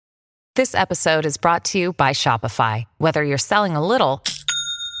This episode is brought to you by Shopify. Whether you're selling a little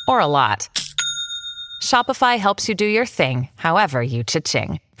or a lot, Shopify helps you do your thing, however you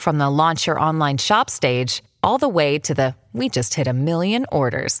cha-ching. From the launch your online shop stage, all the way to the we just hit 1 million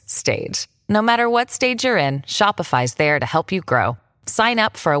orders stage. No matter what stage you're in, Shopify's there to help you grow. Sign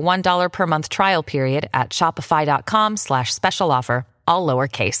up for a $1 per month trial period at shopify.com/special offer, all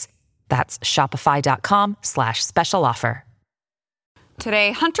lowercase. That's shopify.com/special offer.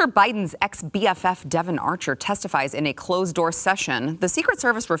 Today, Hunter Biden's ex-BFF Devon Archer testifies in a closed-door session. The Secret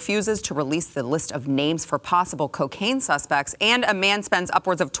Service refuses to release the list of names for possible cocaine suspects, and a man spends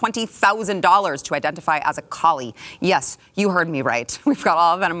upwards of $20,000 to identify as a collie. Yes, you heard me right. We've got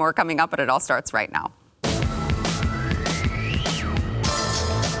all of that and more coming up, but it all starts right now.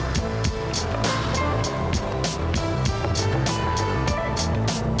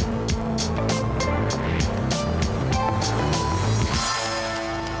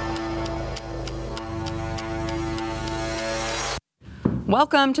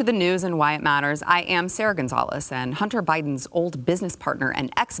 Welcome to the news and why it matters. I am Sarah Gonzalez, and Hunter Biden's old business partner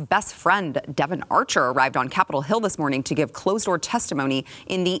and ex-best friend, Devon Archer, arrived on Capitol Hill this morning to give closed-door testimony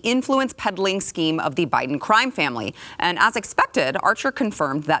in the influence peddling scheme of the Biden crime family. And as expected, Archer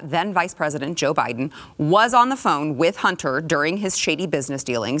confirmed that then Vice President Joe Biden was on the phone with Hunter during his shady business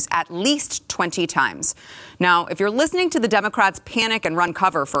dealings at least 20 times. Now, if you're listening to the Democrats panic and run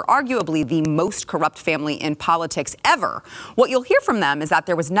cover for arguably the most corrupt family in politics ever, what you'll hear from them is that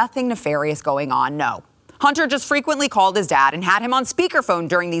there was nothing nefarious going on. No. Hunter just frequently called his dad and had him on speakerphone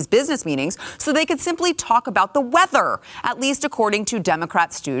during these business meetings so they could simply talk about the weather, at least according to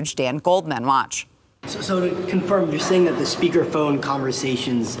Democrat stooge Dan Goldman. Watch. So to confirm, you're saying that the speakerphone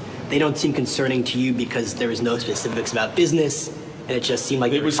conversations, they don't seem concerning to you because there was no specifics about business, and it just seemed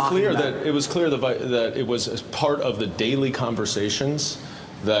like it was clear that it was part of the daily conversations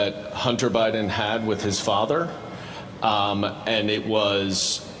that Hunter Biden had with his father. And it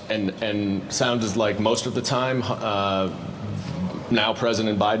was, and sounded like most of the time, now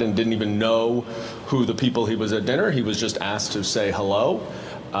President Biden didn't even know who the people he was at dinner. He was just asked to say hello.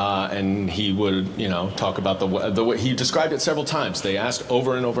 And he would, talk about the way he described it several times. They asked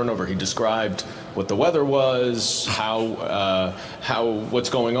over and over and over. He described what the weather was, how what's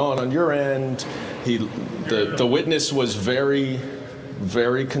going on your end. The witness was very,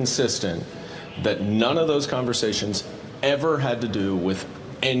 very consistent that none of those conversations ever had to do with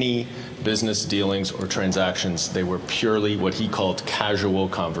any business dealings or transactions. They were purely what he called casual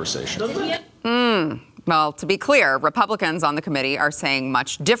conversations. Well, to be clear, Republicans on the committee are saying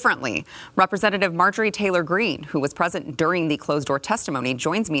much differently. Representative Marjorie Taylor Greene, who was present during the closed-door testimony,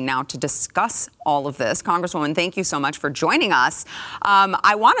 joins me now to discuss all of this. Congresswoman, thank you so much for joining us.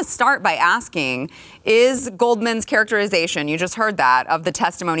 I want to start by asking, is Goldman's characterization, you just heard that, of the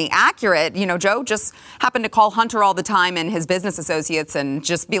testimony accurate? Joe just happened to call Hunter all the time and his business associates and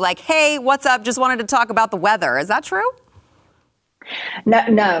just be like, hey, what's up? Just wanted to talk about the weather. Is that true?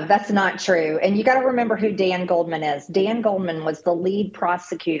 No, that's not true. And you got to remember who Dan Goldman is. Dan Goldman was the lead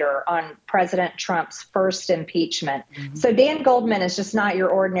prosecutor on President Trump's first impeachment. Mm-hmm. So Dan Goldman is just not your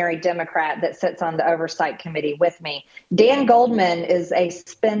ordinary Democrat that sits on the oversight committee with me. Dan Goldman is a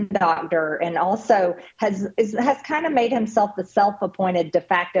spin doctor and also has kind of made himself the self-appointed de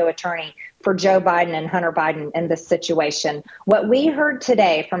facto attorney for Joe Biden and Hunter Biden in this situation. What we heard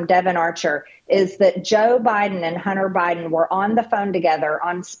today from Devon Archer is that Joe Biden and Hunter Biden were on the phone together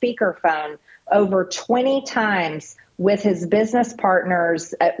on speakerphone over 20 times with his business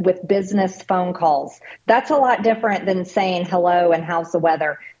partners with business phone calls. That's a lot different than saying hello and how's the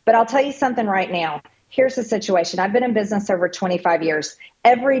weather. But I'll tell you something right now. Here's the situation. I've been in business over 25 years.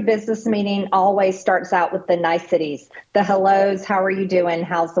 Every business meeting always starts out with the niceties, the hellos, how are you doing,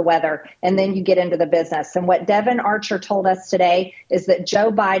 how's the weather, and then you get into the business. And what Devon Archer told us today is that Joe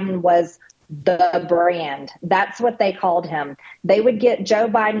Biden was the brand. That's what they called him. They would get Joe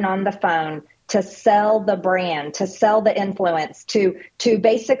Biden on the phone to sell the brand, to sell the influence, to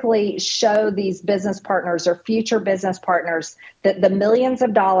basically show these business partners or future business partners that the millions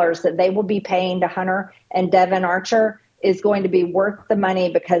of dollars that they will be paying to Hunter and Devon Archer is going to be worth the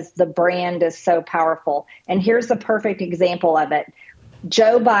money because the brand is so powerful. And here's a perfect example of it.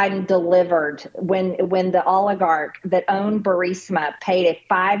 Joe Biden delivered when the oligarch that owned Burisma paid a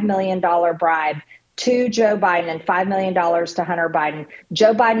 $5 million bribe to Joe Biden and $5 million to Hunter Biden.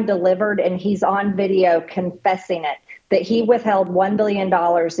 Joe Biden delivered, and he's on video confessing it, that he withheld $1 billion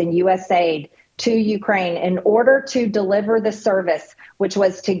in U.S. aid to Ukraine in order to deliver the service, which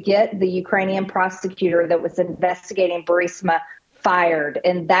was to get the Ukrainian prosecutor that was investigating Burisma fired.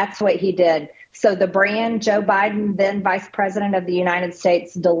 And that's what he did. So the brand, Joe Biden, then Vice President of the United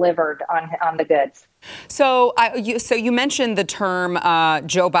States, delivered on the goods. So you mentioned the term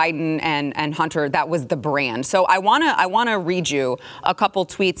Joe Biden and Hunter. That was the brand. So I wanna read you a couple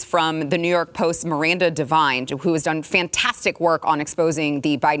tweets from the New York Post's Miranda Devine, who has done fantastic work on exposing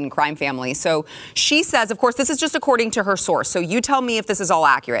the Biden crime family. So she says, of course, this is just according to her source. So you tell me if this is all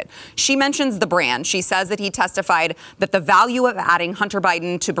accurate. She mentions the brand. She says that he testified that the value of adding Hunter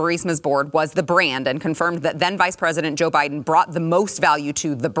Biden to Burisma's board was the brand, and confirmed that then Vice President Joe Biden brought the most value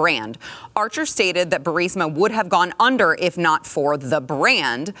to the brand. Archer stated that Burisma would have gone under if not for the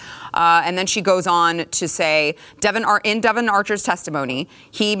brand. And then she goes on to say, in Devon Archer's testimony,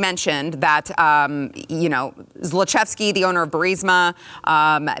 he mentioned that, Zlochevsky, the owner of Burisma,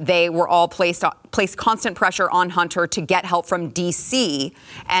 they were all placed constant pressure on Hunter to get help from D.C.,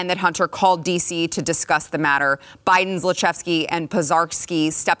 and that Hunter called D.C. to discuss the matter. Biden, Zlochevsky, and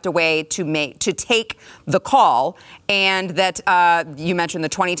Pozarski stepped away to take the call, and that you mentioned the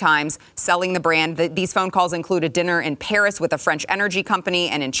 20 times selling the brand. These phone calls include a dinner in Paris with a French energy company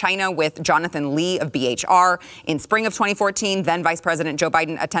and in China with Jonathan Lee of BHR. In spring of 2014, then Vice President Joe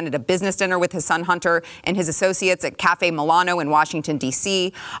Biden attended a business dinner with his son Hunter and his associates at Cafe Milano in Washington,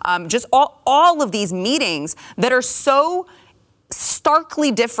 D.C. Just all of these meetings that are so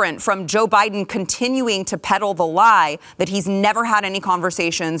starkly different from Joe Biden continuing to peddle the lie that he's never had any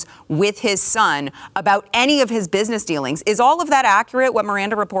conversations with his son about any of his business dealings. Is all of that accurate, what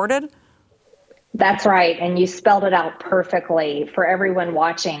Miranda reported? That's right. And you spelled it out perfectly for everyone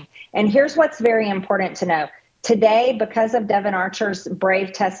watching. And here's what's very important to know. Today, because of Devon Archer's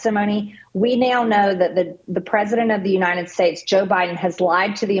brave testimony, we now know that the President of the United States, Joe Biden, has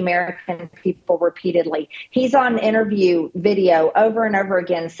lied to the American people repeatedly. He's on interview video over and over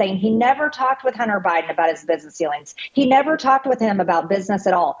again saying he never talked with Hunter Biden about his business dealings. He never talked with him about business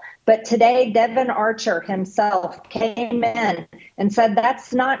at all. But today, Devon Archer himself came in and said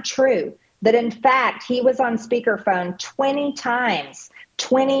that's not true, that in fact, he was on speakerphone 20 times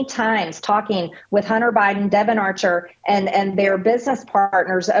talking with Hunter Biden, Devon Archer, and their business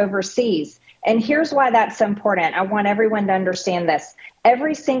partners overseas. And here's why that's so important. I want everyone to understand this.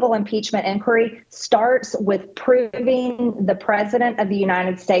 Every single impeachment inquiry starts with proving the President of the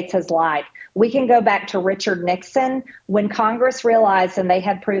United States has lied. We can go back to Richard Nixon. When Congress realized and they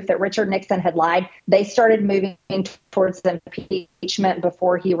had proof that Richard Nixon had lied, they started moving towards impeachment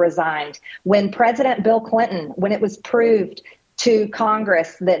before he resigned. When President Bill Clinton, when it was proved to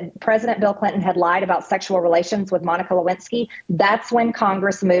Congress that President Bill Clinton had lied about sexual relations with Monica Lewinsky, that's when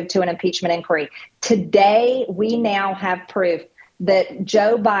Congress moved to an impeachment inquiry. Today, we now have proof that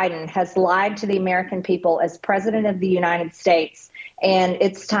Joe Biden has lied to the American people as President of the United States, and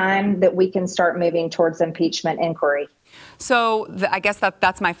it's time that we can start moving towards impeachment inquiry. So I guess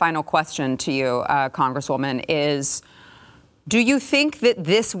that's my final question to you, Congresswoman, is do you think that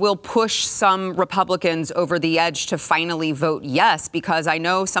this will push some Republicans over the edge to finally vote yes? Because I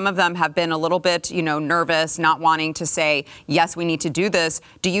know some of them have been a little bit, nervous, not wanting to say, yes, we need to do this.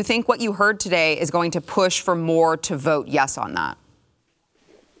 Do you think what you heard today is going to push for more to vote yes on that?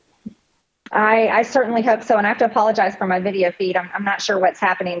 I certainly hope so. And I have to apologize for my video feed. I'm not sure what's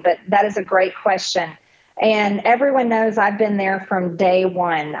happening, but that is a great question. And everyone knows I've been there from day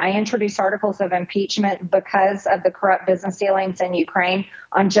one. I introduced articles of impeachment because of the corrupt business dealings in Ukraine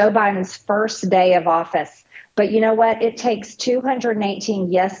on Joe Biden's first day of office. But you know what? It takes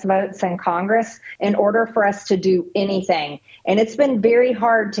 218 yes votes in Congress in order for us to do anything. And it's been very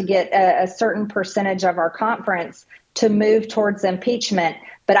hard to get a certain percentage of our conference to move towards impeachment.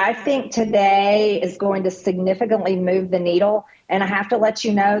 But I think today is going to significantly move the needle. And I have to let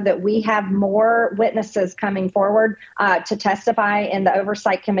you know that we have more witnesses coming forward to testify in the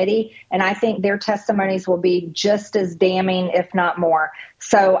Oversight Committee. And I think their testimonies will be just as damning, if not more.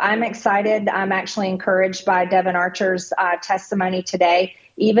 So I'm excited. I'm actually encouraged by Devon Archer's testimony today.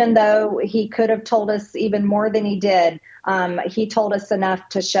 Even though he could have told us even more than he did, he told us enough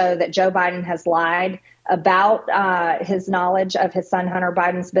to show that Joe Biden has lied about his knowledge of his son Hunter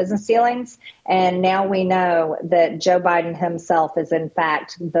Biden's business dealings. And now we know that Joe Biden himself is, in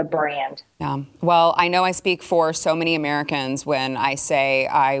fact, the brand. Yeah. Well, I know I speak for so many Americans when I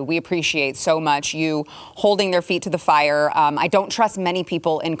say we appreciate so much you holding their feet to the fire. I don't trust many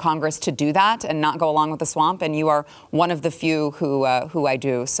people in Congress to do that and not go along with the swamp. And you are one of the few who I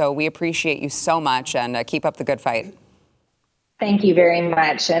do. So we appreciate you so much, and keep up the good fight. Thank you very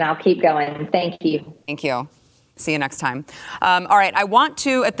much, and I'll keep going. Thank you. Thank you. See you next time. All right, I want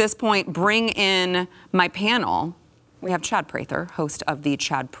to, at this point, bring in my panel. We have Chad Prather, host of the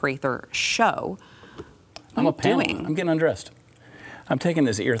Chad Prather Show. I'm a panel. I'm getting undressed. I'm taking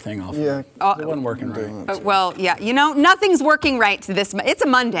this ear thing off. Yeah. It wasn't working right. Well, yeah, nothing's working right to this. It's a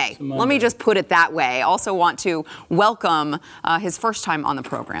Monday. Let me just put it that way. Also want to welcome his first time on the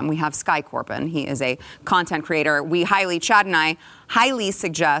program. We have Sky Corbin. He is a content creator. Chad and I highly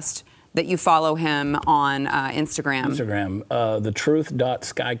suggest that you follow him on Instagram.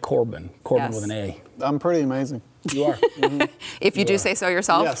 thetruth.skycorbin. Corbin with an A. I'm pretty amazing. You are. If you do say so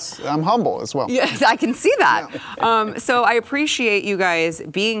yourself. Yes, I'm humble as well. Yes, I can see that. Yeah. So I appreciate you guys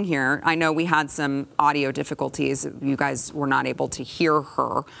being here. I know we had some audio difficulties. You guys were not able to hear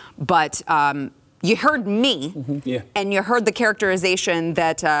her, but you heard me, and you heard the characterization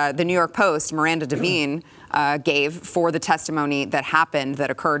that the New York Post, Miranda Devon, gave for the testimony that happened, that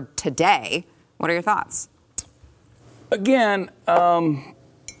occurred today. What are your thoughts? Again,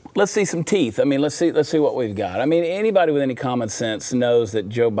 let's see some teeth. I mean, let's see what we've got. I mean, anybody with any common sense knows that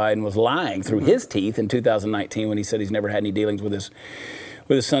Joe Biden was lying through his teeth in 2019 when he said he's never had any dealings with his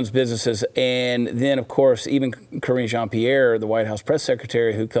son's businesses. And then, of course, even Karine Jean-Pierre, the White House press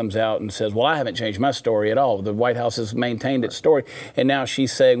secretary, who comes out and says, well, I haven't changed my story at all. The White House has maintained its story. And now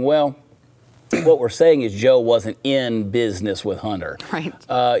she's saying, well, what we're saying is Joe wasn't in business with Hunter. Right.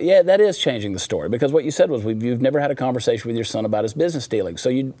 Yeah, that is changing the story, because what you said was you've never had a conversation with your son about his business dealings. So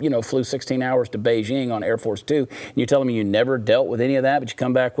you flew 16 hours to Beijing on Air Force Two, and you're telling me you never dealt with any of that, but you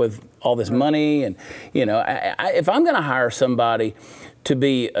come back with all this money. And if I'm going to hire somebody to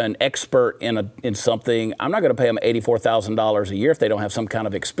be an expert in something, I'm not going to pay them $84,000 a year if they don't have some kind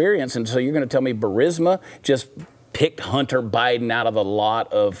of experience. And so you're going to tell me Burisma just picked Hunter Biden out of a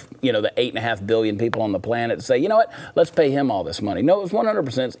lot of, the 8.5 billion people on the planet to say, you know what, let's pay him all this money. No, it was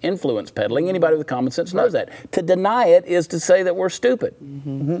 100% influence peddling. Anybody with common sense knows that. To deny it is to say that we're stupid.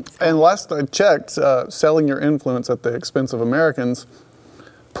 Mm-hmm. And last I checked, selling your influence at the expense of Americans,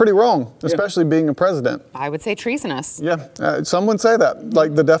 pretty wrong, especially being a president. I would say treasonous. Yeah, some would say that,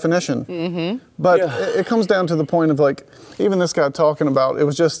 like the definition. Mm-hmm. But it comes down to the point of, like, even this guy talking about, it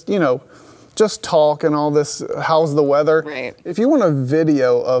was just, just talk and all this, how's the weather? Right. If you want a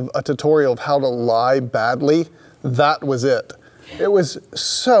video of a tutorial of how to lie badly, that was it. It was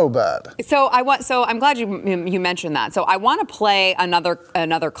so bad. So I'm glad you mentioned that. So I want to play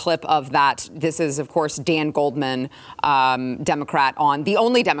another clip of that. This is, of course, Dan Goldman, the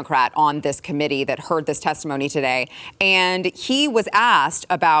only Democrat on this committee that heard this testimony today. And he was asked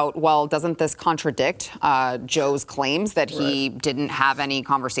about, well, doesn't this contradict Joe's claims that he didn't have any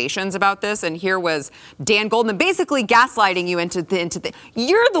conversations about this? And here was Dan Goldman basically gaslighting you into the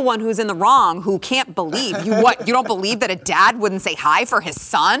you're the one who's in the wrong, who can't believe you don't believe that a dad wouldn't say hi for his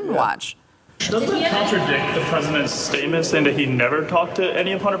son? Yeah. Watch. Doesn't that contradict the president's statement saying that he never talked to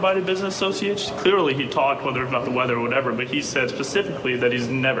any of Hunter Biden's business associates? Clearly he talked, whether about the weather or whatever, but he said specifically that he's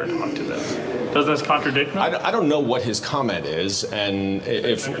never talked to them. Doesn't this contradict him? I don't know what his comment is, and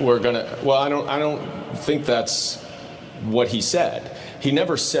if we're gonna, I don't think that's what he said. He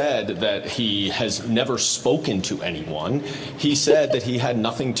never said that he has never spoken to anyone. He said that he had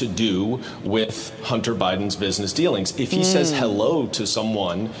nothing to do with Hunter Biden's business dealings. If he says hello to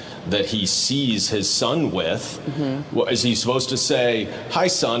someone that he sees his son with, is he supposed to say, hi,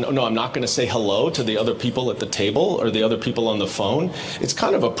 son? Oh, no, I'm not going to say hello to the other people at the table or the other people on the phone? It's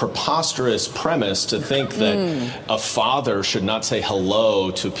kind of a preposterous premise to think that a father should not say hello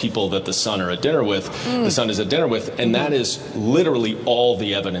to people that the son is at dinner with, and that is literally all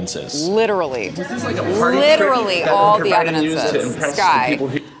the evidence is. Literally. This is like a party literally all the evidence is. is. Sky,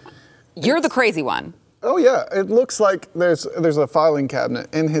 you're the crazy one. Oh yeah, it looks like there's a filing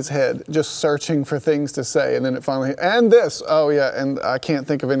cabinet in his head just searching for things to say, and then it finally, and this, oh yeah, and I can't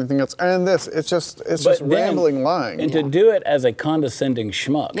think of anything else, and this, it's just rambling lying. And to do it as a condescending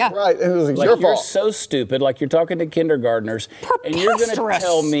schmuck. Yeah. Right, and it was like your you're fault. so stupid, like you're talking to kindergartners, and you're going to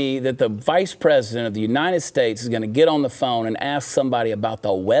tell me that the vice president of the United States is going to get on the phone and ask somebody about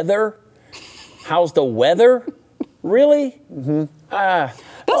the weather? How's the weather? Really?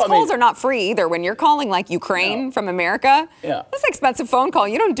 Those calls are not free either. When you're calling like Ukraine from America, that's an expensive phone call.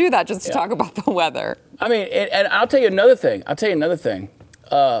 You don't do that just to talk about the weather. I mean, and I'll tell you another thing.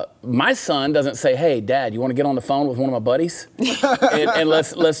 My son doesn't say, hey, Dad, you want to get on the phone with one of my buddies? and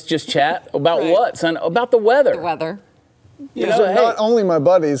let's just chat. About what, son? About the weather. The weather. These are not only my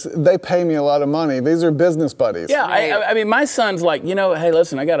buddies, they pay me a lot of money. These are business buddies. Yeah, right. I mean, my son's like, hey,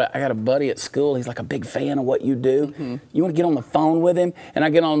 listen, I got a buddy at school. He's like a big fan of what you do. Mm-hmm. You want to get on the phone with him? And I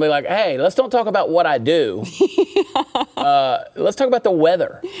get on and be like, hey, let's don't talk about what I do. Let's talk about the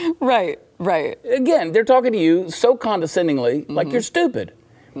weather. Right. Again, they're talking to you so condescendingly, like you're stupid.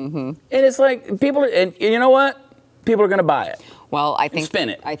 Mm-hmm. And it's like, and you know what? People are going to buy it. Well, I think spin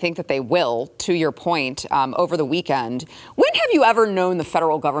it. I think that they will. To your point, over the weekend. When have you ever known the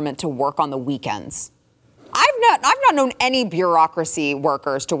federal government to work on the weekends? I've not known any bureaucracy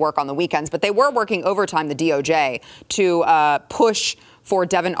workers to work on the weekends, but they were working overtime, the DOJ, to push for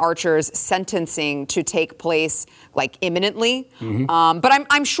Devon Archer's sentencing to take place like imminently. But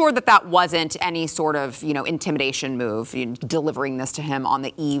I'm sure that wasn't any sort of, intimidation move, delivering this to him on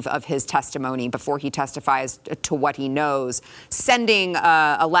the eve of his testimony before he testifies to what he knows, sending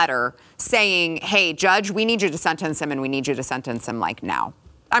a letter saying, hey, judge, we need you to sentence him and we need you to sentence him like now.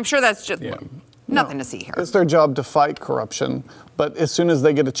 I'm sure that's just nothing to see here. It's their job to fight corruption, but as soon as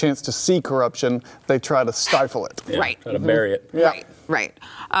they get a chance to see corruption, they try to stifle it. Yeah, right. Try to bury it. Yeah. Right.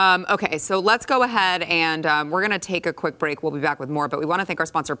 Okay, so let's go ahead and we're going to take a quick break. We'll be back with more, but we want to thank our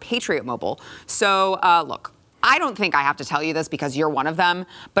sponsor, Patriot Mobile. So, look, I don't think I have to tell you this because you're one of them,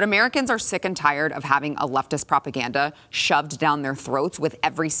 but Americans are sick and tired of having a leftist propaganda shoved down their throats with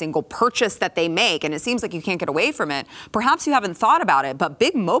every single purchase that they make, and it seems like you can't get away from it. Perhaps you haven't thought about it, but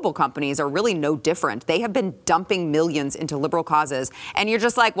big mobile companies are really no different. They have been dumping millions into liberal causes, and you're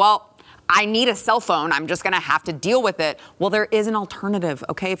just like, well, I need a cell phone. I'm just going to have to deal with it. Well, there is an alternative,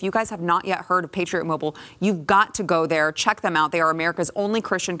 okay? If you guys have not yet heard of Patriot Mobile, you've got to go there. Check them out. They are America's only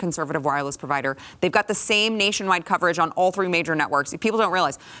Christian conservative wireless provider. They've got the same nationwide coverage on all 3 major networks. People don't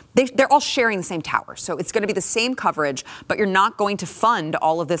realize they're all sharing the same tower. So it's going to be the same coverage, but you're not going to fund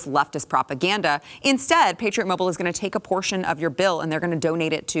all of this leftist propaganda. Instead, Patriot Mobile is going to take a portion of your bill and they're going to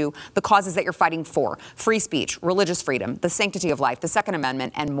donate it to the causes that you're fighting for. Free speech, religious freedom, the sanctity of life, the Second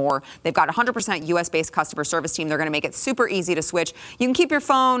Amendment, and more. They've got a 100% US-based customer service team. They're going to make it super easy to switch. You can keep your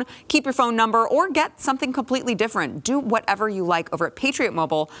phone number, or get something completely different. Do whatever you like over at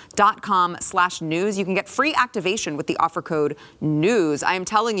patriotmobile.com/news. You can get free activation with the offer code NEWS. I am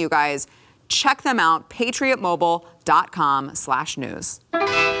telling you guys, check them out, patriotmobile.com/news.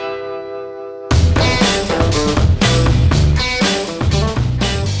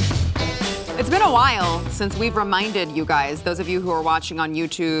 It's been a while since we've reminded you guys, those of you who are watching on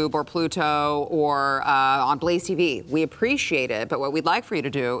YouTube or Pluto or on Blaze TV, we appreciate it. But what we'd like for you to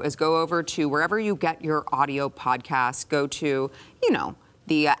do is go over to wherever you get your audio podcasts. Go to,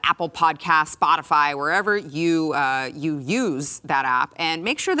 the Apple Podcast, Spotify, wherever you use that app, and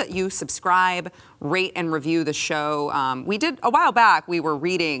make sure that you subscribe, rate, and review the show. We did a while back. We were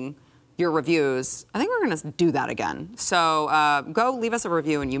reading your reviews. I think we're going to do that again. So go leave us a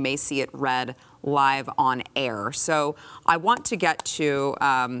review and you may see it read live on air. So I want to get to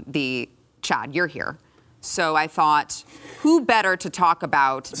Chad, you're here. So I thought, who better to talk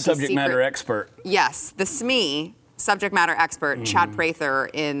about subject matter expert? Yes, the SME subject matter expert, Chad Prather,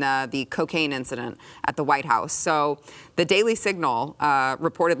 in the cocaine incident at the White House. So the Daily Signal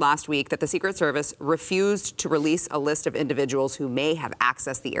reported last week that the Secret Service refused to release a list of individuals who may have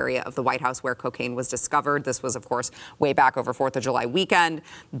accessed the area of the White House where cocaine was discovered. This was, of course, way back over 4th of July weekend.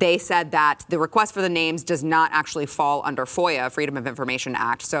 They said that the request for the names does not actually fall under FOIA, Freedom of Information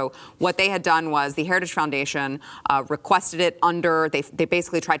Act. So what they had done was the Heritage Foundation requested it under, they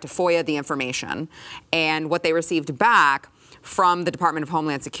basically tried to FOIA the information. And what they received back from the Department of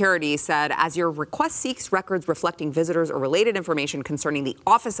Homeland Security said, as your request seeks records reflecting visitors or related information concerning the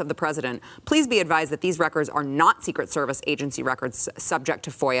office of the president, please be advised that these records are not Secret Service agency records subject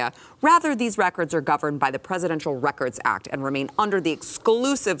to FOIA. Rather, these records are governed by the Presidential Records Act and remain under the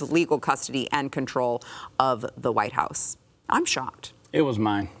exclusive legal custody and control of the White House. I'm shocked. It was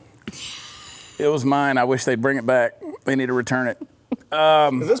mine. It was mine. I wish they'd bring it back. They need to return it.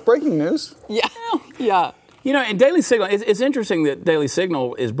 Is this breaking news? Yeah. Yeah. And Daily Signal, it's interesting that Daily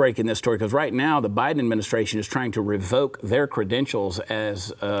Signal is breaking this story because right now the Biden administration is trying to revoke their credentials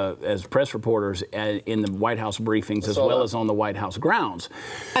as press reporters in the White House briefings as well as on the White House grounds.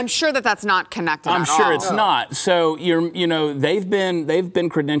 I'm sure that's not connected I'm at sure all. it's not. So they've been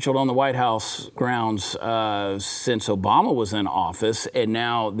credentialed on the White House grounds since Obama was in office, and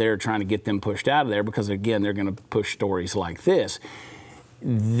now they're trying to get them pushed out of there because again they're going to push stories like this.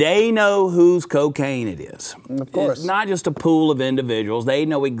 They know whose cocaine it is. Of course. It's not just a pool of individuals. They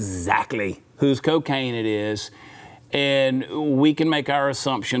know exactly whose cocaine it is. And we can make our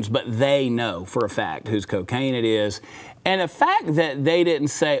assumptions, but they know for a fact whose cocaine it is. And the fact that they didn't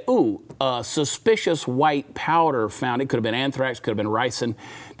say, suspicious white powder found, it could have been anthrax, could have been ricin.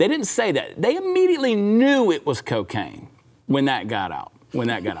 They didn't say that. They immediately knew it was cocaine when that got out. What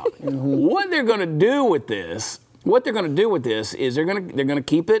they're going to do with this is they're going to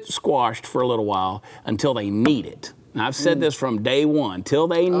keep it squashed for a little while until they need it. Now, I've said this from day one. Till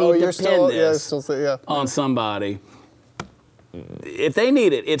they need to pin this on somebody. If they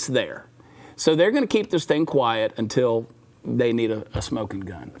need it, it's there. So they're going to keep this thing quiet until they need a smoking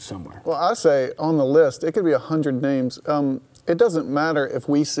gun somewhere. Well, I say on the list, it could be 100 names. It doesn't matter if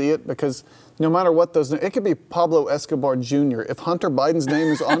we see it, because no matter what those names, it could be Pablo Escobar Jr. If Hunter Biden's name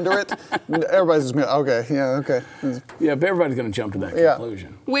is under it, everybody's just going to, okay. Yeah, but everybody's going to jump to that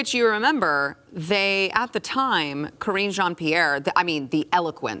conclusion. Which you remember, at the time, Karine Jean-Pierre, the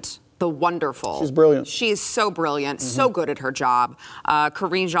eloquent, the wonderful. She's brilliant. She is so brilliant, so good at her job.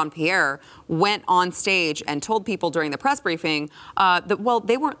 Karine Jean-Pierre went on stage and told people during the press briefing that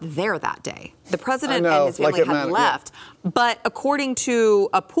they weren't there that day. The president and his family had left. Yeah. But according to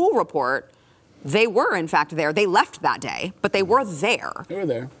a pool report, they were, in fact, there. They left that day, but they were there. They were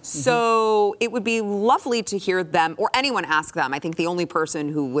there. So it would be lovely to hear them, or anyone ask them. I think the only person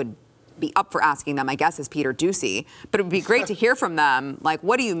who would be up for asking them, I guess, is Peter Doocy. But it would be great to hear from them, like,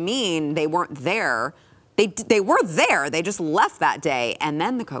 what do you mean they weren't there? They were there. They just left that day, and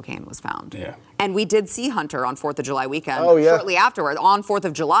then the cocaine was found. Yeah. And we did see Hunter on 4th of July weekend, shortly afterward, on 4th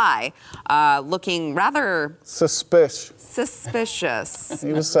of July, looking rather suspicious.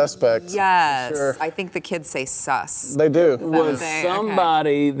 He was suspect. Yes. Sure. I think the kids say sus. They do. Was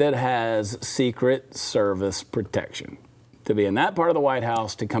somebody that has Secret Service protection to be in that part of the White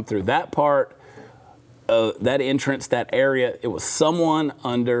House, to come through that part, that entrance, that area. It was someone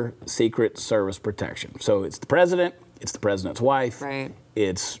under Secret Service protection. So it's the president, it's the president's wife, right.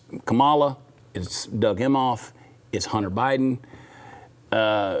 It's Kamala, it's Doug Emhoff, it's Hunter Biden.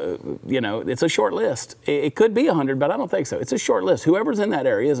 It's a short list. It could be 100, but I don't think so. It's a short list. Whoever's in that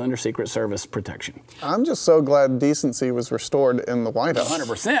area is under Secret Service protection. I'm just so glad decency was restored in the White House.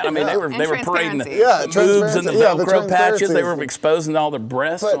 100%. I mean, they were parading the boobs and the Velcro patches. They were exposing all the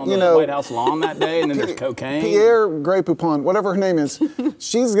breasts on the White House lawn that day, and then there's cocaine. Pierre Grey Poupon, whatever her name is,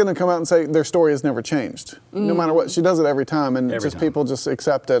 she's going to come out and say their story has never changed, no matter what. She does it every time, and people just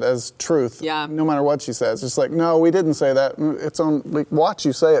accept it as truth, no matter what she says. It's like, no, we didn't say that. It's on, watch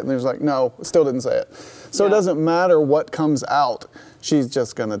you say it, and there's like, no, still didn't say it. So it doesn't matter what comes out. She's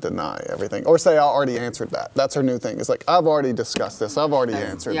just going to deny everything, or say, I already answered that. That's her new thing. It's like, I've already discussed this. I've already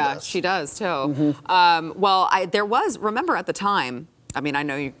answered this. Yeah, she does too. There was, remember at the time, I mean, I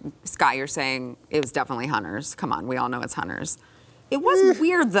know, Scott, you're saying it was definitely Hunter's. Come on, we all know it's Hunter's. It was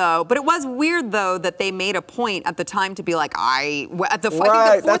weird, though. But it was weird, though, that they made a point at the time to be like, I think the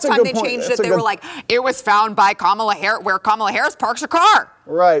fourth time they changed it, they were like, it was found by Kamala Harris, where Kamala Harris parks her car.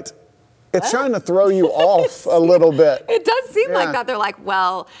 Right. It's trying to throw you off a little bit. It does seem like that. They're like,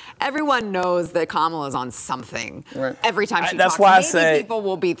 well, everyone knows that Kamala's on something. Right. Every time she that's talks, why I maybe say, people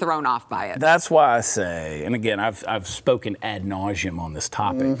will be thrown off by it. That's why I say, and again, I've spoken ad nauseum on this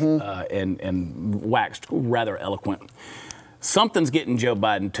topic and waxed rather eloquent. Something's getting Joe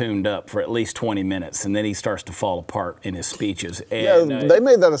Biden tuned up for at least 20 minutes, and then he starts to fall apart in his speeches. And, they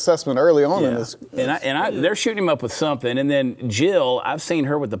made that assessment early on in this. And they're shooting him up with something. And then Jill, I've seen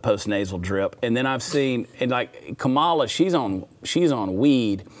her with the post-nasal drip, and then I've seen, and like Kamala, she's on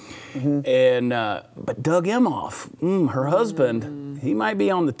weed. And but Doug Emhoff, her husband, he might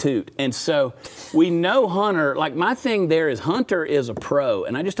be on the toot. And so we know Hunter, like my thing there is Hunter is a pro,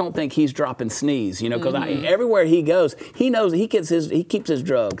 and I just don't think he's dropping sneeze, because everywhere he goes, he knows he keeps his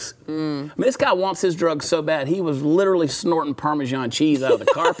drugs. I mean, this guy wants his drugs so bad, he was literally snorting Parmesan cheese out of the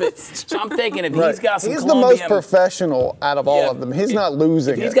carpet. So I'm thinking if he's got some He's Colombian, the most professional out of all of them. He's not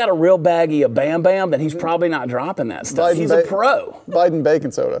losing If he's got a real baggie of Bam Bam, then he's probably not dropping that stuff. He's a pro. Biden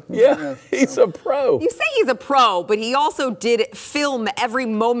baking soda. Yeah, he's a pro. You say he's a pro, but he also did film every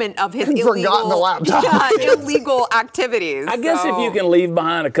moment of his forgotten the laptop. illegal activities. I guess if you can leave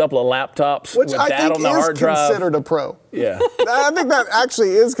behind a couple of laptops Which with I that think on the hard is drive. considered a pro. Yeah. I think that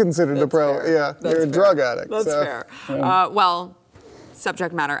actually is considered a pro. Fair. Yeah, That's you're a fair. drug addict. That's fair. Well,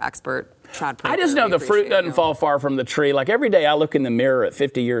 subject matter expert. I just know the fruit doesn't fall far from the tree. Like every day I look in the mirror at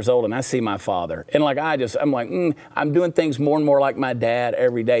 50 years old and I see my father. And like I'm like, I'm doing things more and more like my dad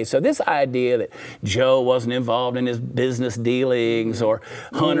every day. So this idea that Joe wasn't involved in his business dealings or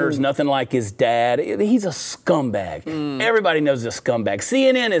Hunter's nothing like his dad, he's a scumbag. Everybody knows he's a scumbag.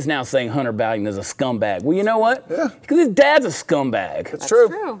 CNN is now saying Hunter Biden is a scumbag. Well, you know what? Yeah. Because his dad's a scumbag. That's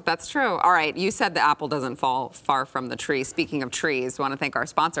true. That's true. All right. You said the apple doesn't fall far from the tree. Speaking of trees, I want to thank our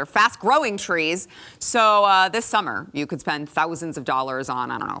sponsor, Fast Growing Trees. So this summer, you could spend thousands of dollars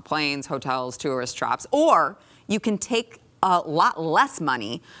on, planes, hotels, tourist traps, or you can take a lot less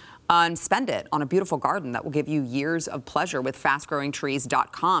money and spend it on a beautiful garden that will give you years of pleasure with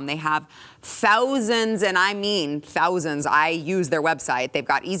fastgrowingtrees.com. They have thousands, and I mean thousands. I use their website. They've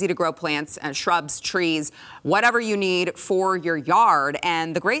got easy to grow plants and shrubs, trees, whatever you need for your yard.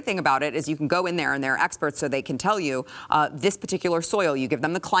 And the great thing about it is you can go in there and they're experts, so they can tell you this particular soil. You give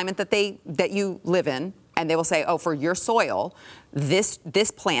them the climate that you live in, and they will say, oh, for your soil, this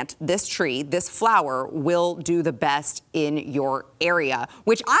plant, this tree, this flower will do the best in your area,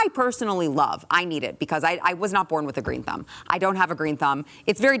 which I personally love. I need it because I was not born with a green thumb. I don't have a green thumb.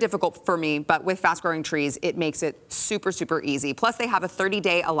 It's very difficult for me, but with Fast Growing Trees, it makes it super, super easy. Plus, they have a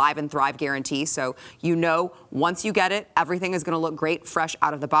 30-day Alive and Thrive guarantee, so you know once you get it, everything is going to look great fresh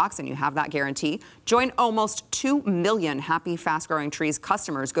out of the box, and you have that guarantee. Join almost 2 million happy Fast Growing Trees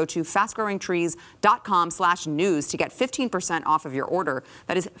customers. Go to fastgrowingtrees.com/news to get 15% off of your order.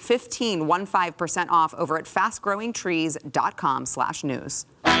 That is 15% off over at fastgrowingtrees.com/news.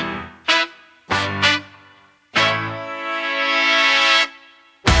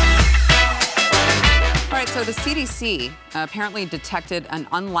 All right, so the CDC apparently detected an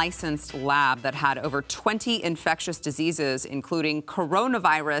unlicensed lab that had over 20 infectious diseases, including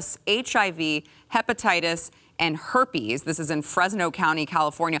coronavirus, HIV, hepatitis, and herpes. This is in Fresno County,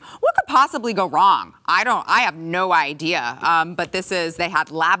 California. What could possibly go wrong? I have no idea. But they had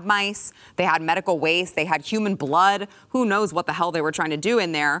lab mice, they had medical waste, they had human blood. Who knows what the hell they were trying to do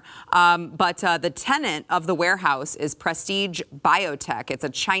in there. But the tenant of the warehouse is Prestige Biotech. It's a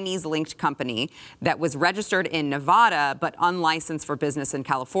Chinese-linked company that was registered in Nevada, but unlicensed for business in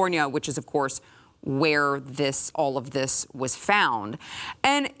California, which is, of course, where all of this was found.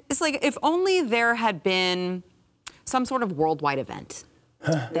 And it's like, if only there had been some sort of worldwide event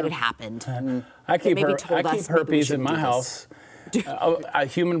that had happened. I keep herpes in my house.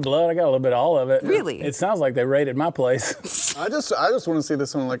 Human blood, I got a little bit of all of it. Really? It sounds like they raided my place. I just want to see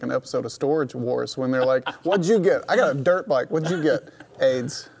this on like an episode of Storage Wars when they're like, what'd you get? I got a dirt bike. What'd you get?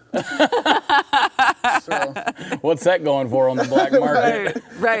 AIDS. So. What's that going for on the black market?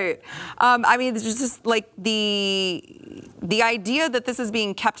 Right. I mean, it's just like the idea that this is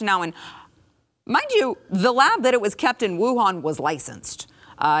being kept now, and mind you, the lab that it was kept in Wuhan was licensed.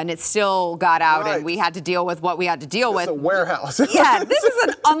 And it still got out, and we had to deal with what we had to deal with. It's a warehouse. Yeah, this is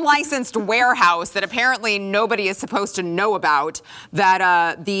an unlicensed warehouse that apparently nobody is supposed to know about.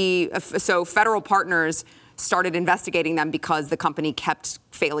 So federal partners started investigating them because the company kept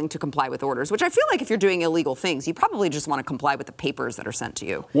failing to comply with orders, which I feel like if you're doing illegal things, you probably just want to comply with the papers that are sent to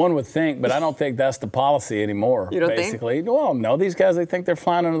you. One would think, but I don't think that's the policy anymore. You don't basically. think? Well, no, these guys, they think they're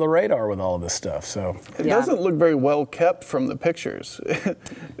flying under the radar with all of this stuff. So it doesn't look very well kept from the pictures.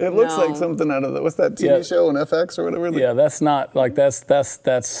 It looks like something out of what's that TV show on FX or whatever? Yeah, that's not like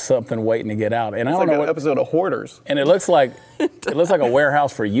that's something waiting to get out. And I don't know an episode of Hoarders. And it looks like a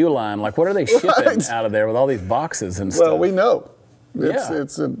warehouse for Uline. Like, what are they shipping out of there with all these boxes and stuff? Well, we know.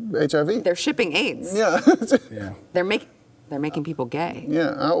 It's HIV. They're shipping AIDS. Yeah. They're making people gay. Yeah,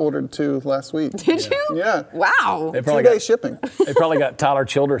 I ordered 2 last week. Did you? Yeah. Wow. 2-day shipping. They probably got Tyler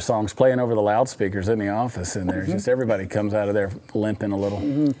Childers songs playing over the loudspeakers in the office in there. Just everybody comes out of there limping a little.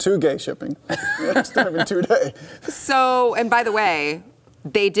 2-gay shipping. Starting 2-day. So, and by the way,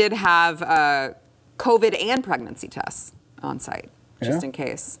 they did have COVID and pregnancy tests on site, just in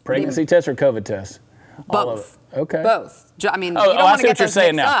case. Pregnancy tests or COVID tests? Both. Okay. Both. I mean, you don't want to get those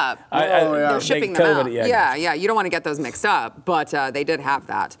mixed up. They're shipping them out. Yeah. You don't want to get those mixed up, but they did have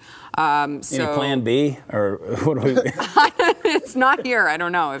that. Any plan B, or what do we? It's not here. I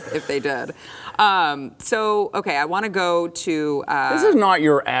don't know if they did. Okay, I want to go to. This is not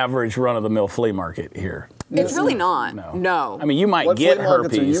your average run-of-the-mill flea market here. It's really not. No. I mean, you might get herpes.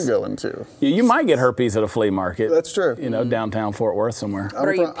 What flea markets are you going to? You might get herpes at a flea market. That's true. You know, downtown Fort Worth somewhere.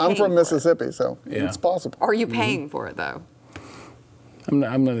 I'm from Mississippi, so it's possible. Are you paying for it, though?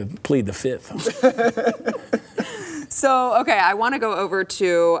 I'm going to plead the fifth. So, okay, I want to go over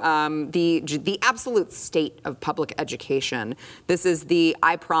to the absolute state of public education. This is the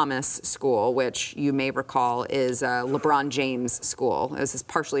I Promise School, which you may recall is LeBron James School. This is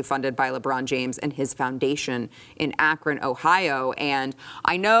partially funded by LeBron James and his foundation in Akron, Ohio. And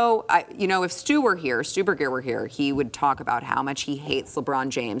I know, if Stu Berger were here, he would talk about how much he hates LeBron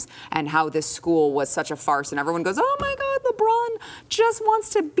James and how this school was such a farce. And everyone goes, oh my God, LeBron just wants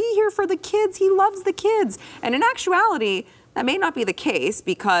to be here for the kids. He loves the kids. And in actuality, that may not be the case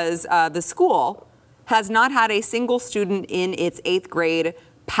because the school has not had a single student in its 8th grade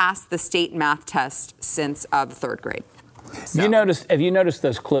pass the state math test since the 3rd grade. So. Have you noticed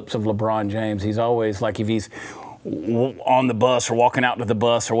those clips of LeBron James? He's always like, if he's on the bus or walking out to the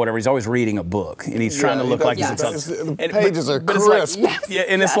bus or whatever, he's always reading a book and he's trying to look like he's the pages are crisp.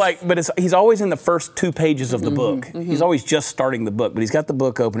 He's always in the first 2 pages of the book. He's always just starting the book, but he's got the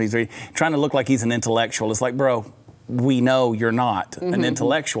book open. He's trying to look like he's an intellectual. It's like, bro, we know you're not an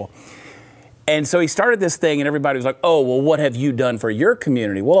intellectual. And so he started this thing, and everybody was like, oh, well, what have you done for your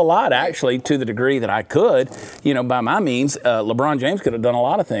community? Well, a lot, actually, to the degree that I could. By my means, LeBron James could have done a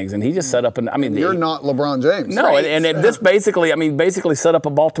lot of things, and he just set up You're not LeBron James. No, right. and this basically set up a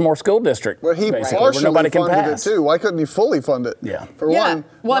Baltimore school district. Well, he partially funded it, too. Why couldn't he fully fund it? Yeah. For one.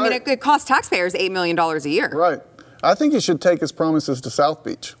 Well, it costs taxpayers $8 million a year. Right. I think he should take his promises to South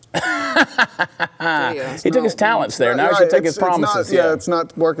Beach. He took his talents there. Now he should take his promises. It's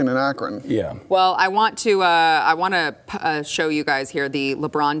not working in Akron. Yeah. Well, I want to show you guys here. The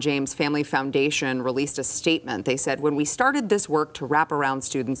LeBron James Family Foundation released a statement. They said, when we started this work to wrap around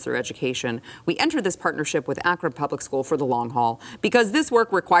students through education, we entered this partnership with Akron Public School for the long haul because this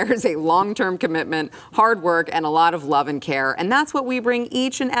work requires a long-term commitment, hard work, and a lot of love and care. And that's what we bring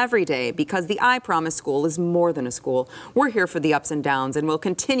each and every day because the I Promise School is more than a school. We're here for the ups and downs, and we'll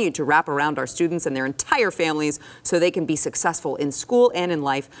continue to wrap around our students and their entire families so they can be successful in school and in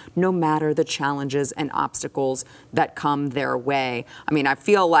life, no matter the challenges and obstacles that come their way. I mean, I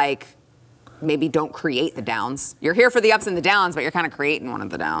feel like maybe don't create the downs. You're here for the ups and the downs, but you're kind of creating one of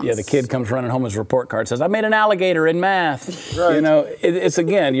the downs. Yeah, the kid comes running home with his report card, says, I made an alligator in math. Right. It's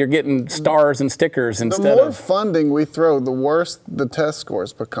again, you're getting stars and stickers instead of... The more funding we throw, the worse the test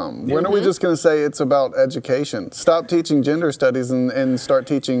scores become. When are we just going to say it's about education? Stop teaching gender studies and start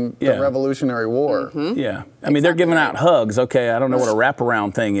teaching the Revolutionary War. Yeah. I mean, they're giving out hugs. Okay, I don't know what a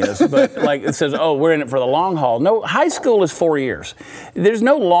wraparound thing is, but like it says, oh, we're in it for the long haul. No, high school is 4 years. There's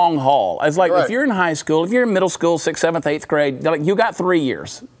no long haul. It's like if you're in high school, if you're in middle school, 6th, 7th, 8th grade, you got 3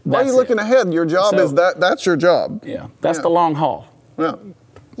 years. Why are you looking ahead? Your job is that's your job. Yeah, that's the long haul. Yeah.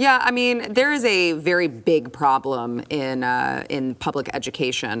 Yeah, I mean, there is a very big problem in public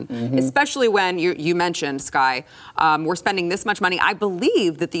education, especially when you mentioned, Sky, we're spending this much money. I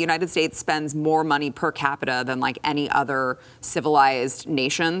believe that the United States spends more money per capita than like any other civilized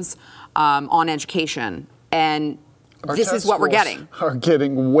nations on education, and this is what we're getting. Are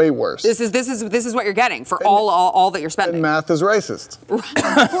getting way worse. This is what you're getting for all that you're spending. And math is racist.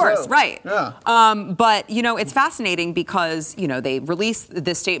 Of course, right. Yeah. But it's fascinating because they released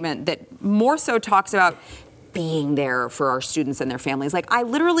this statement that more so talks about being there for our students and their families. Like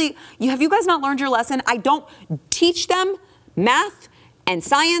have you guys not learned your lesson? I don't teach them math and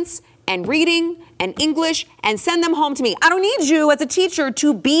science and reading and English and send them home to me. I don't need you as a teacher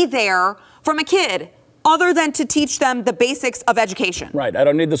to be there for my kid, other than to teach them the basics of education. Right. I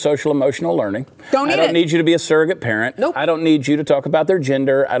don't need the social emotional learning. I don't need you to be a surrogate parent. Nope. I don't need you to talk about their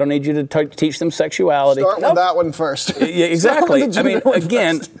gender. I don't need you to teach them sexuality. Start with that one first. Yeah, exactly. I mean,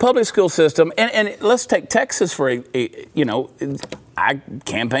 again, public school system, and let's take Texas for I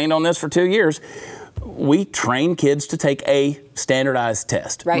campaigned on this for 2 years. We train kids to take a standardized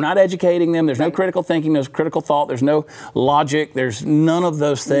test. Right. We're not educating them. There's no critical thinking, there's critical thought, there's no logic, there's none of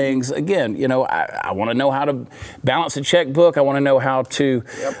those things. Again, I want to know how to balance a checkbook. I want to know how to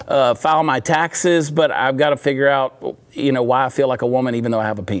file my taxes, but I've got to figure out, why I feel like a woman even though I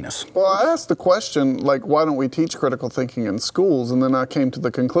have a penis. Well, I asked the question, why don't we teach critical thinking in schools? And then I came to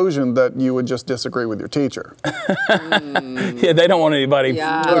the conclusion that you would just disagree with your teacher. Yeah, they don't want anybody pushing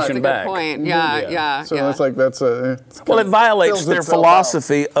back. That's a good point. Yeah. So it's like that's a... Well, it violates their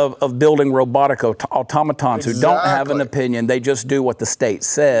philosophy of building robotic automatons who don't have an opinion. They just do what the state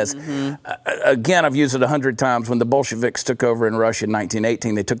says. Again, I've used it 100 times. When the Bolsheviks took over in Russia in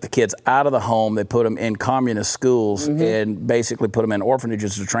 1918, they took the kids out of the home. They put them in communist schools and basically put them in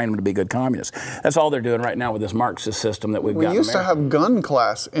orphanages to train them to be good communists. That's all they're doing right now with this Marxist system that we've got in America. We used to have gun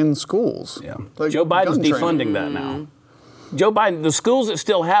class in schools. Yeah. Joe Biden's defunding that now. Joe Biden, the schools that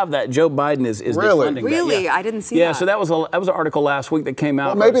still have that, Joe Biden is defunding that. Really? Yeah. I didn't see that. Yeah, so that was an article last week that came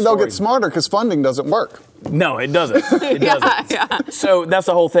out. Well, maybe they'll get smarter because funding doesn't work. No, it doesn't. It doesn't. Yeah. So that's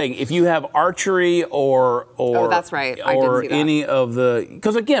the whole thing. If you have archery or that's right. I or did see that. any of the,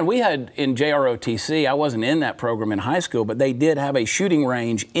 because again, we had in JROTC, I wasn't in that program in high school, but they did have a shooting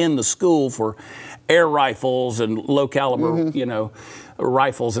range in the school for air rifles and low caliber,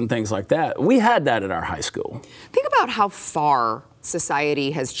 rifles and things like that. We had that at our high school. Think about how far society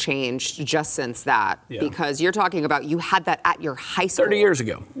has changed just since that, because you're talking about you had that at your high school 30 years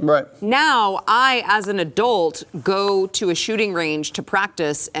ago. Right. Now I, as an adult, go to a shooting range to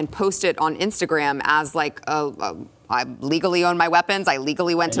practice and post it on Instagram as I legally own my weapons. I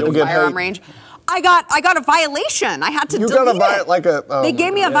legally went to the firearm range. I got a violation. I had to delete it. They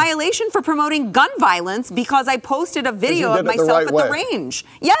gave me a violation for promoting gun violence because I posted a video of myself at the range.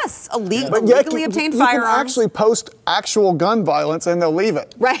 Yes, legally obtained firearms. You can actually post actual gun violence and they'll leave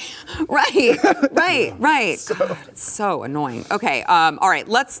it. Right. It's so annoying. Okay, all right,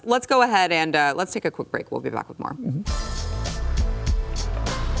 let's go ahead and let's take a quick break. We'll be back with more.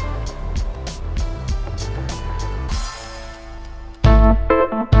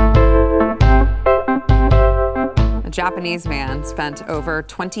 Japanese man spent over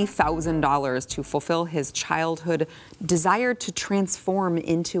 $20,000 to fulfill his childhood desire to transform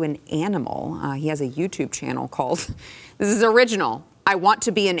into an animal. He has a YouTube channel called, this is original, I Want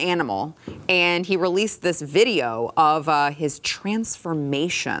to Be an Animal. And he released this video of his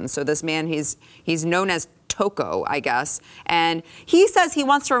transformation. So this man, he's known as Toko, I guess. And he says he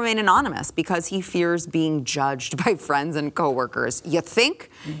wants to remain anonymous because he fears being judged by friends and coworkers. You think?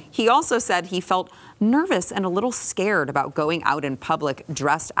 He also said he felt nervous and a little scared about going out in public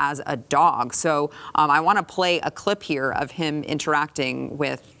dressed as a dog. So I want to play a clip here of him interacting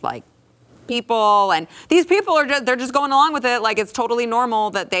with people, and these people they're just going along with it like it's totally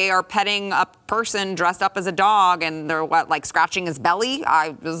normal that they are petting a person dressed up as a dog, and they're scratching his belly.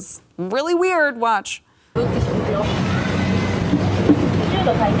 It was really weird. Watch.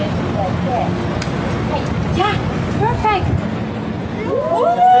 Yeah, perfect.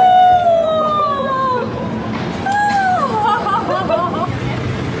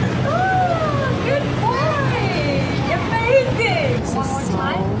 Good boy. Amazing. One more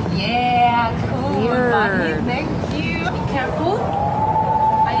time. Yeah, cool. Weird. Thank you. Be careful.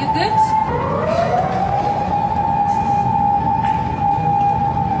 Are you good?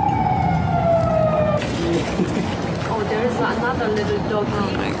 Oh, there is another little doggy. Oh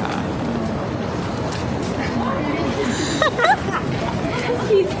my God.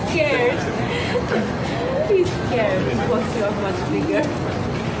 He's scared. He's scared because you're much bigger.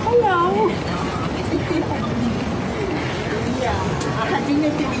 Hello.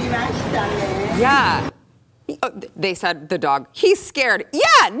 Yeah. They said the dog, he's scared.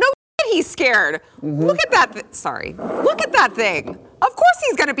 Yeah, no shit, he's scared. Look at that. Look at that thing. Of course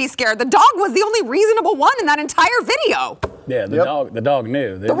he's going to be scared. The dog was the only reasonable one in that entire video. Yeah, the dog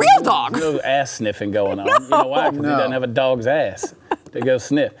knew. The real dog. There's no ass sniffing going on. No. You know why? Because he doesn't have a dog's ass to go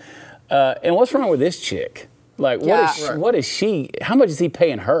sniff. And what's wrong with this chick? What is she? How much is he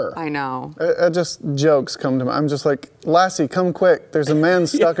paying her? I know. Just jokes come to mind. I'm just like, Lassie, come quick. There's a man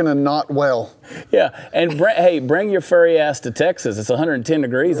stuck in a knot well. Yeah, and hey, bring your furry ass to Texas. It's 110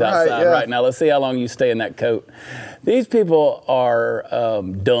 degrees outside right now. Let's see how long you stay in that coat. These people are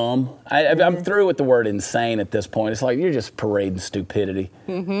dumb. I'm through with the word insane at this point. It's like you're just parading stupidity.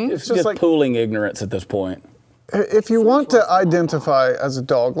 It's just pooling ignorance at this point. If you want to identify as a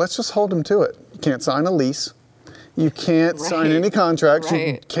dog, let's just hold him to it. You can't sign a lease. You can't sign any contracts.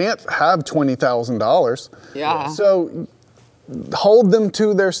 You can't have $20,000. Yeah. So hold them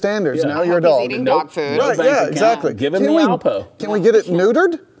to their standards. Yeah. Now you're a dog. He's eating dog food. Right, yeah, exactly. Give him the Alpo. Can we get it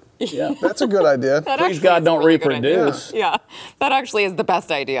neutered? Yeah. That's a good idea. Please God, don't reproduce. Yeah, that actually is the best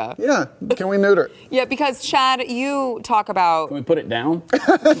idea. Yeah, can we neuter it? Yeah, because Chad, you talk about... Can we put it down?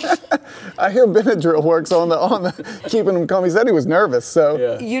 I hear Benadryl works on the keeping him calm. He said he was nervous, so...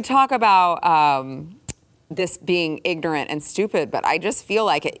 Yeah. You talk about... this being ignorant and stupid, but I just feel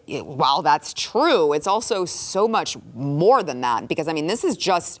like while that's true, it's also so much more than that, because this is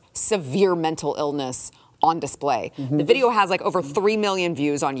just severe mental illness on display. The video has over 3 million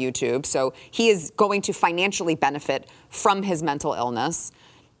views on YouTube, so he is going to financially benefit from his mental illness.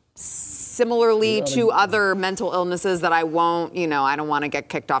 Similarly to other mental illnesses that I won't, I don't want to get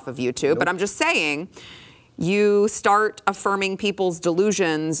kicked off of YouTube, but I'm just saying, you start affirming people's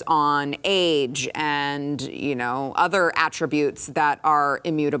delusions on age and, other attributes that are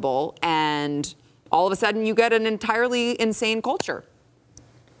immutable, and all of a sudden you get an entirely insane culture.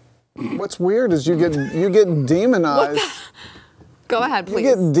 What's weird is you get demonized. Go ahead, please.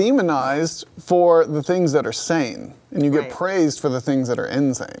 You get demonized for the things that are sane, and you get praised for the things that are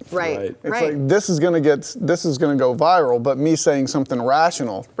insane. Right. It's like this is gonna go viral, but me saying something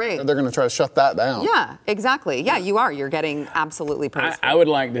rational, they're gonna try to shut that down. Yeah, exactly. Yeah, you are. You're getting absolutely praised. I would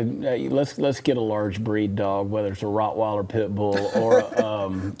like to let's get a large breed dog, whether it's a Rottweiler Pit Bull or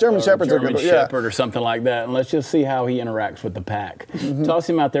a German Shepherd's German Shepherd or something like that, and let's just see how he interacts with the pack. Toss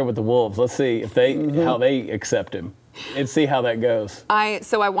him out there with the wolves. Let's see if how they accept him. And see how that goes. I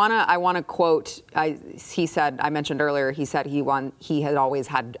want to quote. He said, I mentioned earlier. He said he had always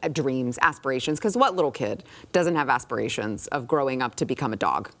had dreams, aspirations. Because what little kid doesn't have aspirations of growing up to become a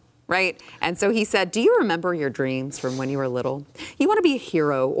dog, right? And so he said, "Do you remember your dreams from when you were little? You want to be a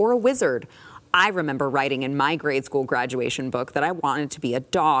hero or a wizard? I remember writing in my grade school graduation book that I wanted to be a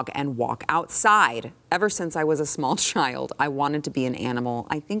dog and walk outside. Ever since I was a small child, I wanted to be an animal.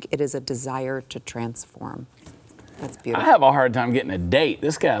 I think it is a desire to transform." That's beautiful. I have a hard time getting a date.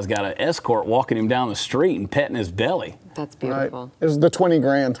 This guy's got an escort walking him down the street and petting his belly. That's beautiful. Right. It was the 20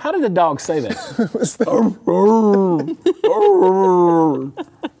 grand. How did the dog say that?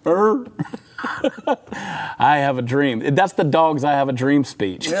 I have a dream. That's the dog's I have a dream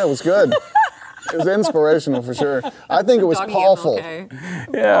speech. Yeah, it was good. It was inspirational for sure. I think it was Doggy awful.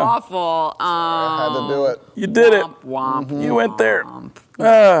 MLK. Yeah. Awful. I had to do it. You did it. Womp, You went there.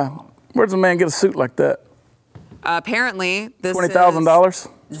 womp. Where does a man get a suit like that? Apparently, this $20,000?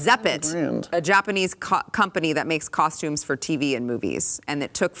 is Zeppit, Grand. a Japanese company that makes costumes for TV and movies, and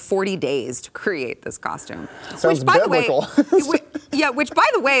it took 40 days to create this costume. Sounds which, by biblical. the way, which, by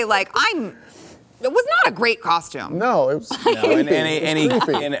the way, like it was not a great costume. No, it was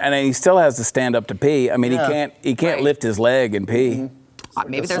creepy. And he still has to stand up to pee. I mean, he can't lift his leg and pee.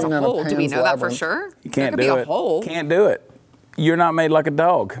 Maybe there's scene a out of hole. Do we Pan's know that for Labyrinth. sure? You can't there do could be it. a hole. Can't do it. You're not made like a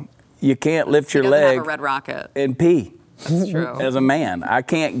dog. You can't lift your He doesn't leg have a red rocket. and pee. That's true. As a man, I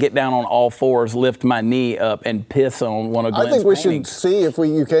can't get down on all fours, lift my knee up, and piss on one of Glenn's I think we paintings. should see if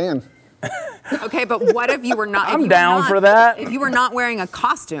you can. Okay, but what if you were not? I'm down for that. If you were not wearing a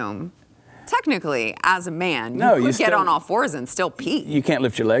costume, technically, as a man, No, you you could get still- on all fours and still pee. You can't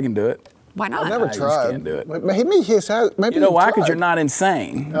lift your leg and do it. Why not? I've never I just tried. can't do it. Maybe he has. Maybe You know he why? Because tried. you're not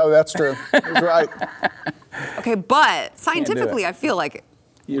insane. Oh, that's true. He's right. Okay, but scientifically, I feel like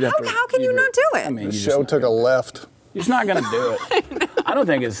how can you not do it? I mean, The you're show just took a left. You're just not going to do it. I don't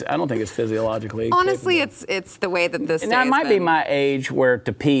think it's physiologically. Honestly, capable. it's the way that this. And that day might has be been. my age where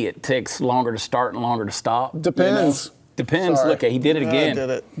to pee it takes longer to start and longer to stop. Depends. You know? Depends. Sorry. Look, he did it again. I did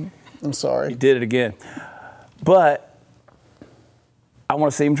it. I'm sorry. He did it again. But I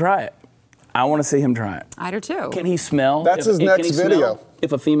want to see him try it. I do too. Can he smell? That's his can next he smell video.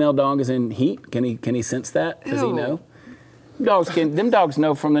 If a female dog is in heat, can he sense that? Does he Ew. know? Them dogs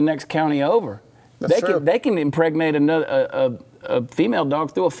know from the next county over. That's true. They can impregnate a female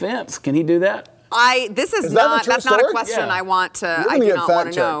dog through a fence. Can he do that? This is Is that not. a true That's not a story? question Yeah. I want to. You're I gonna do get not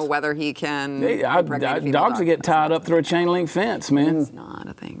want to know fact-checked. whether he can. impregnate a female Dogs dog. will get tied up through a chain link fence, man. It's not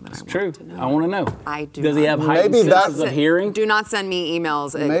a thing that I want True. to know. I want to know. I do. Does he not have know. heightened Maybe senses that's- of hearing? Do not send me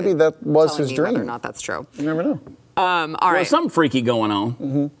emails. Maybe that was telling his me whether or dream. not that's true. You never know. All There's right. something freaky going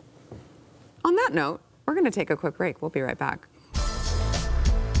on. On that note, we're going to take a quick break. We'll be right back.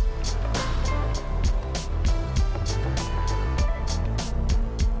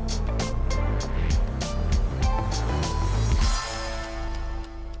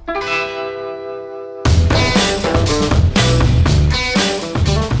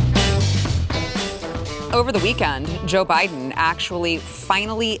 Over the weekend, Joe Biden actually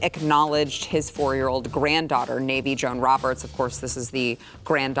finally acknowledged his 4-year-old granddaughter, Navy Joan Roberts. Of course, this is the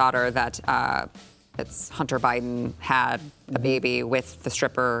granddaughter that it's Hunter Biden had a baby with the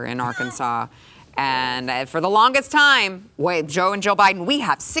stripper in Arkansas. And for the longest time, Joe and Joe Biden, we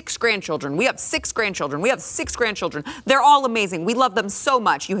have 6 grandchildren. We have 6 grandchildren. We have 6 grandchildren. They're all amazing. We love them so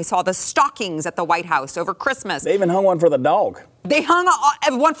much. You saw the stockings at the White House over Christmas. They even hung one for the dog. They hung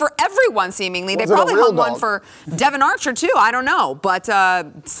one for everyone, seemingly. Was They it a probably real hung one dog? for Devon Archer, too. I don't know. But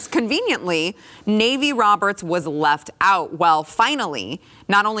conveniently, Navy Roberts was left out. Well, finally,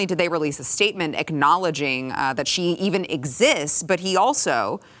 not only did they release a statement acknowledging that she even exists, but he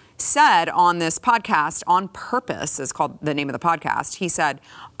also said on this podcast, On Purpose is called the name of the podcast. He said,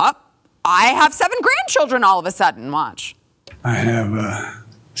 I have 7 grandchildren all of a sudden. Watch. I have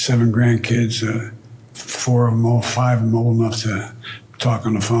 7 grandkids, 4 of them old, 5 of them old enough to talk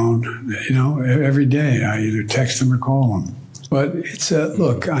on the phone. You know, every day I either text them or call them. But it's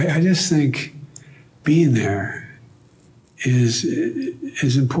look, I just think being there is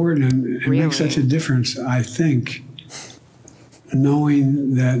important, and it makes such a difference. I think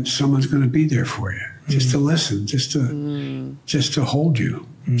knowing that someone's going to be there for you, just to listen, just to hold you,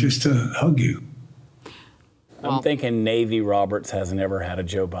 just to hug you. I'm thinking Navy Roberts hasn't ever had a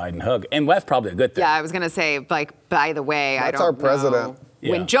Joe Biden hug. And that's probably a good thing. Yeah, I was going to say, like, by the way, I That's don't our president. know.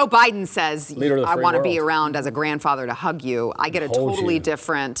 When Yeah. Joe Biden says, Leader of the I free want to be world. around as a grandfather to hug you, I get a Hold totally you.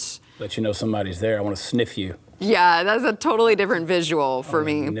 different, Let you know somebody's there. I want to sniff you. yeah, that's a totally different visual for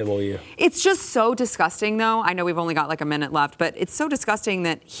me. Nibble you. It's just so disgusting, though. I know we've only got like a minute left, but it's so disgusting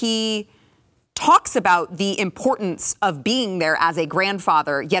that he talks about the importance of being there as a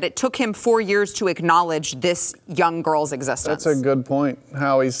grandfather, yet it took him 4 years to acknowledge this young girl's existence. That's a good point.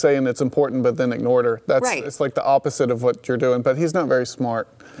 How he's saying it's important, but then ignored her. That's Right. It's like the opposite of what you're doing. But he's not very smart.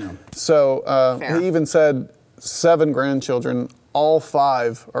 No. So Fair. he even said 7 grandchildren, all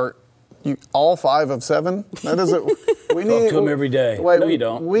 5 are. All 5 of 7? That doesn't. We Talk to him every day. Wait, No, you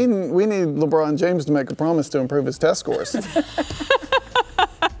don't. We need LeBron James to make a promise to improve his test scores.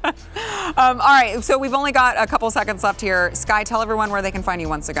 All right, so we've only got a couple seconds left here. Sky, tell everyone where they can find you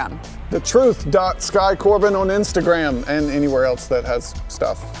once again. TheTruth.SkyCorbin on Instagram and anywhere else that has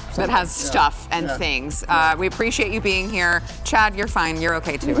stuff. That has stuff and things. We appreciate you being here. Chad, you're fine. You're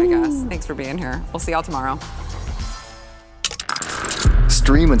okay too, I guess. Thanks for being here. We'll see y'all tomorrow.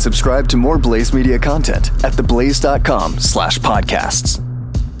 Stream and subscribe to more Blaze Media content at theblaze.com/podcasts.